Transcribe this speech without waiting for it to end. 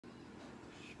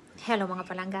Hello mga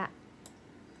palangga.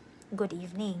 Good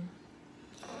evening.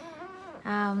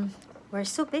 We're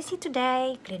so busy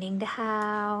today, cleaning the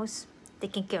house,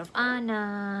 taking care of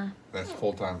Anna. That's a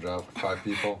full-time job, 5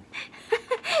 people.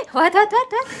 What?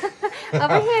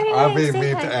 Over here. I'm being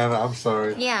say mean hi. to Anna, I'm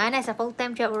sorry. Yeah, Anna is a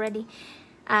full-time job already.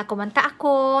 Kumanta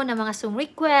ako ng mga Zoom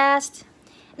request.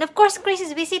 And of course, Chris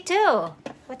is busy too.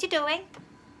 What you doing?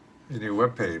 Your new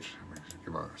webpage.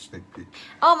 Give a sneak peek.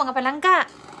 Oh, mga palangga.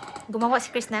 Gumawa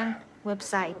si Chris ng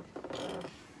website.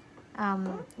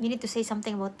 You need to say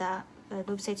something about the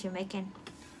website you're making.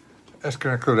 It's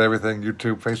going to include everything,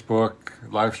 YouTube, Facebook,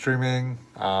 live streaming,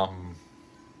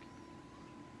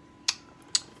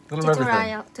 little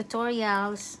everything.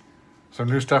 Tutorials.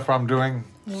 Some new stuff I'm doing,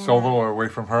 solo or away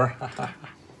from her.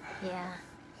 Yeah.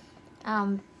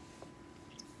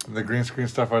 The green screen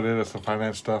stuff I did is some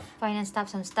finance stuff. Finance stuff,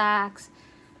 some stocks,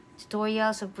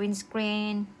 tutorials of green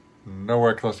screen.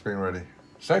 Nowhere close to being ready.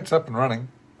 Site's up and running,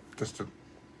 just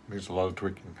needs a lot of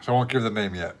tweaking. So I won't give the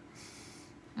name yet.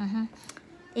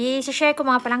 I-share ko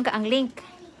mga palangga ang link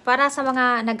para sa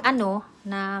mga nag-ano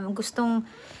na gustong,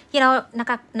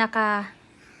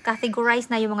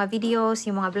 naka-categorize na yung mga videos,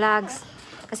 yung mga vlogs.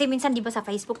 Kasi minsan, di ba sa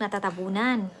Facebook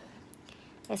natatabunan.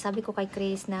 Kaya sabi ko kay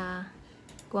Chris na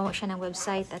gumawa siya ng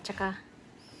website at saka,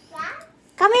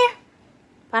 come here!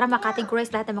 Para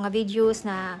makategorize lahat ng mga videos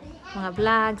na mga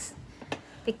vlogs,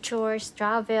 pictures,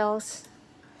 travels.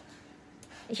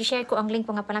 I-share ko ang link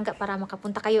mga palangga para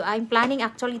makapunta kayo. I'm planning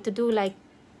actually to do like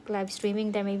live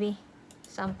streaming there maybe.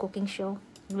 Some cooking show.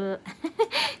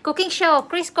 Cooking show.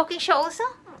 Chris, cooking show also?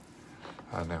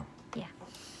 I know. Yeah.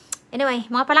 Anyway,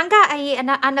 mga palangga, ay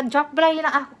nag-drop by lang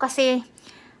ako kasi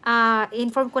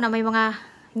inform ko na may mga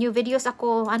new videos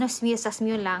ako. Sa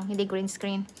Smule lang, hindi green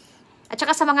screen. At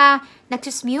saka sa mga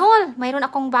nag-Smule, mayroon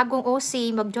akong bagong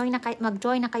OC. Mag-join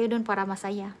na kayo dun para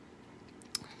masaya.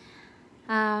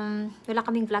 Wala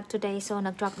kaming vlog today, so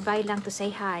nag-drop by lang to say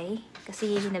hi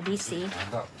kasi na busy.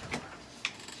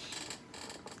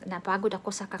 Napagod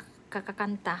ako sa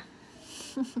kakakanta.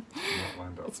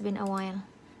 It's been a while.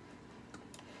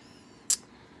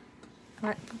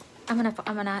 I'm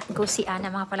gonna go see Anna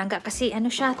mga palangga kasi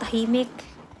ano siya, tahimik.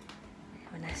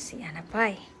 I'm gonna see Anna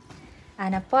Pai.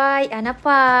 Anna Pai.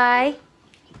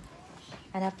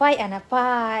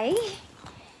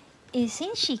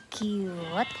 Isn't she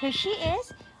cute? Here she is.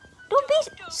 Don't be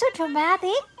so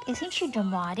dramatic. Isn't she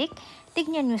dramatic?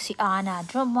 Tignan niyo si Anna.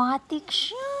 Dramatic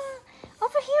siya.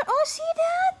 Over here. Oh, see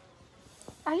that?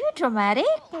 Are you dramatic?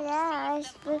 Yeah,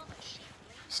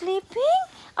 Sleeping?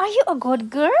 Are you a good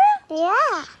girl?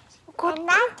 yeah. Good At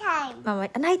night time.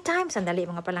 Nighttime. Sandali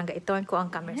mga palangga. Iturn ko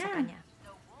ang camera sa kanya.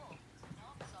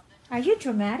 Are you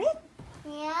dramatic?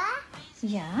 Yeah.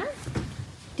 Yeah.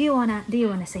 Do you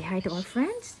wanna say hi to our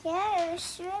friends? Yeah, you're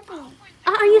sleeping.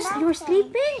 You're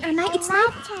sleeping? It's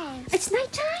nighttime. It's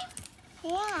nighttime?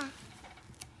 Yeah.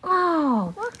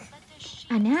 Oh. Look,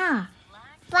 Anna.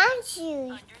 bunch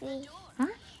feet.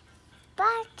 Huh?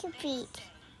 Bunch feet.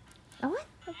 Oh, what?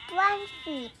 Bunch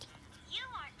feet.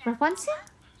 Rapunzel?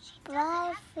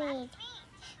 Bunch feet.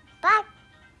 But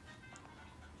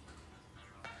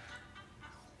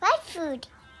what food?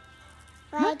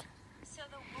 Huh? Right.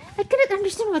 I cannot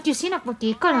understand what you say.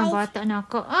 Naputika ng bata na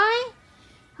ako. Ay.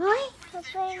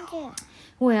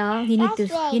 Well, you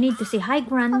need to say hi,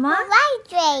 Grandma.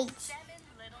 Right.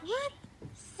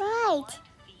 What?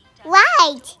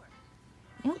 Right.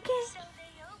 Okay.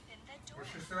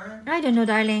 What's she saying? I don't know,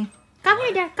 darling. Come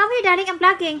here, darling. I'm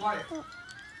vlogging. Light.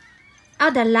 Oh,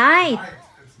 the light. Night.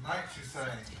 It's night, she's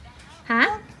saying.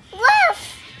 Huh? Woof.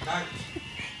 Night.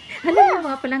 Alam mo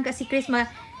mga palangga si Chris.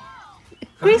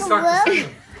 Chris, Talk the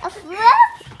same. A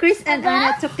woof. Chris and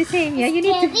Anna talk the same. Yeah, you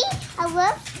need to. Baby, a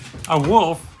woof. A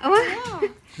wolf? Oh,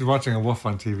 She's watching a wolf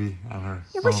on TV on her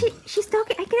yeah, but phone. she's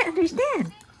talking. I can't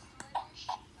understand.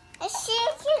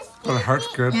 But her heart's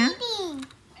good. Yeah.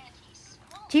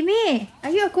 Jimmy, are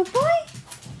you a good boy?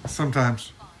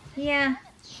 Sometimes. Yeah.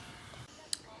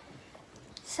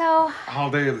 So, All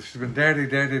day, she's been daddy.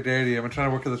 I've been trying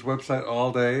to work on this website all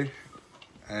day.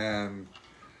 And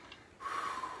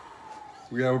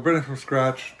yeah, we're building from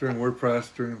scratch, doing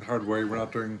WordPress, doing it the hard way. We're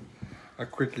not doing a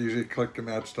quick, easy click and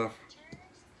add stuff.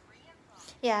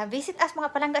 yeah, visit us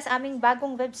mga palangga sa aming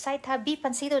bagong website ha,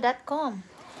 bpansito.com.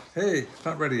 Hey, it's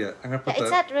not ready yet. I'm going to put Yeah,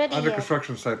 it's the not ready under yet.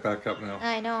 construction site back up now.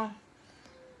 I know.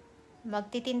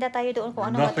 Magtitinda tayo doon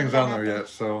kung ano Nothing's on there yet,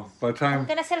 so by the time, I'm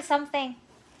gonna sell something.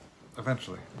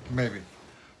 eventually, maybe.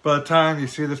 By the time you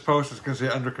see this post, it's going to say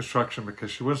under construction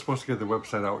because she wasn't supposed to get the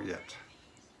website out yet.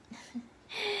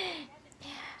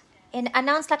 And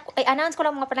announce ko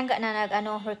lang mga palangga na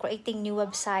we're creating new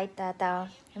website that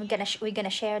we're gonna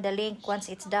share the link once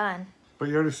it's done. But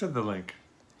you already said the link.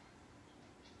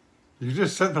 You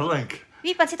just said the link.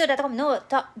 Bipansito.com. No,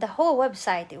 the whole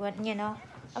website. You know,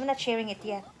 I'm not sharing it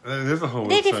yet. There's a whole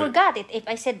They website. forgot it. If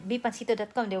I said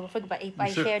bipansito.com, they will forget. But if I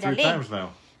You said share it the 3 link, times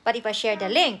now. but if I share the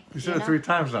link, You said it 3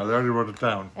 times now. They already wrote it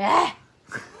down.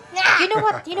 You know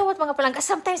what? You know what, mga palangga?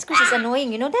 Sometimes Chris is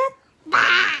annoying. You know that?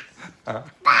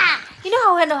 You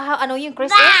know how annoying Chris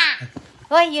is?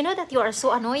 Why? You know that you are so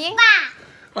annoying?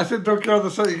 I said don't get on the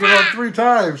site. You get on 3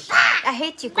 times. I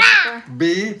hate you, Christopher.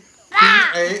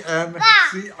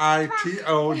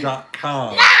 BPANCITO.com.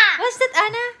 What's that,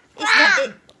 Anna? Is that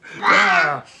it?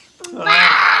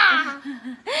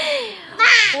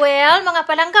 Well, mga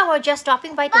palangga, we're just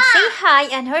dropping by to say hi,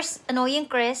 and here's annoying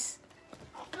Chris.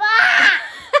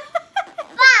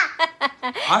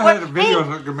 I had a video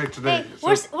I'm gonna make today. Hey,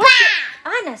 where's your,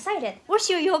 Anna, silent. Where's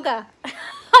your yoga?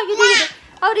 How do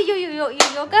you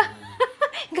yoga?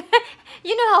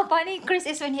 You know how funny Chris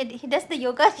is when he does the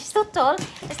yoga? He's so tall.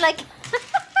 It's like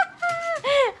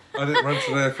I didn't run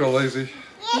today. I feel lazy.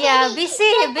 yeah, busy.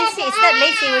 It's not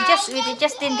lazy. We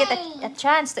just didn't get a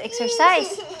chance to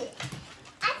exercise.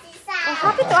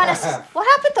 What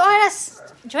happened to Anna's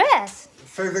dress?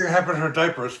 Same thing happened to her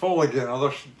diaper. It's full again.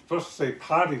 Although she's supposed to say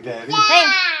potty daddy.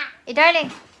 Hey,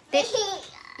 darling.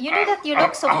 You know that you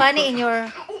look so funny in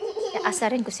your...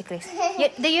 Asarin ko si Chris. You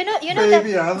know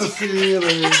Baby that... on the ceiling.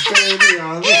 Baby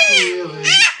on the ceiling.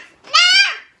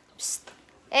 Psst.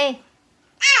 Hey.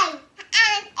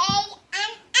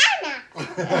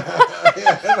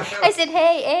 I said,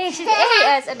 hey. She said, hey,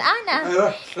 as an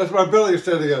Anna. That's my belly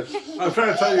standing up. I'm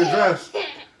trying to tie your dress.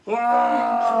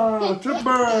 Wow,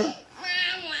 timber.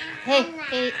 Hey,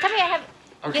 come here.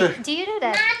 Okay. Do you know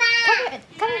that?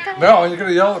 Come here. No, you're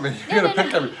gonna yell at me. You're gonna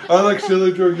pick at me. I like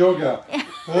silly doing yoga.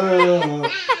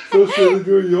 So silly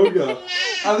doing yoga.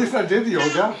 At least I did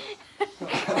yoga.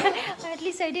 At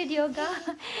least I did yoga.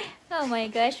 Oh my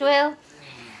gosh. Well,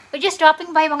 we're just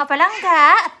dropping by mga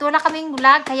palangga at wala kaming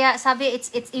vlog kaya sabi it's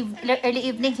early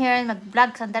evening here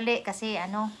mag-vlog sandali kasi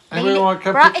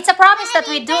it's a promise that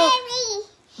we do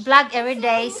vlog every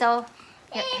day, so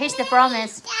here's the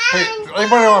promise. Hey,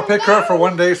 anybody want to pick her up for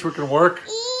 1 day so we can work?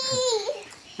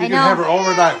 You can have her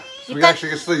overnight so we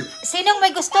actually can sleep. Sinong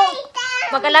may gustong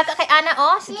mag-alaga kay Ana?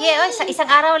 Oh, sige, sa isang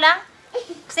araw lang.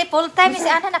 Kasi full time si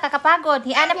Ana nakakapagod.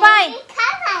 Hi Ana pa.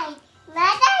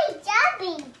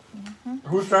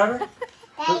 Who's driving?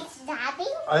 Daddy's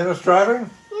driving? Anna's driving?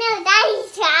 No,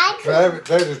 Daddy's driving.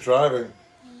 Daddy's driving.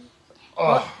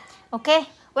 Oh. Okay.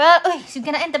 Well, she's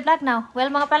gonna end the vlog now. Well,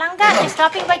 mga palangga, just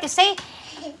stopping by to say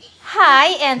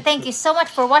hi and thank you so much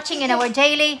for watching in our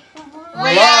daily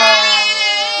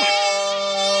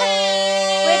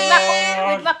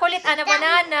with makulit Ana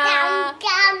Banana.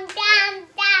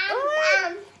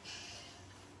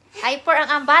 Hyper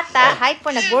ang bata,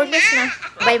 hyper nag-boardless na.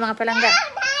 Bye mga palangga.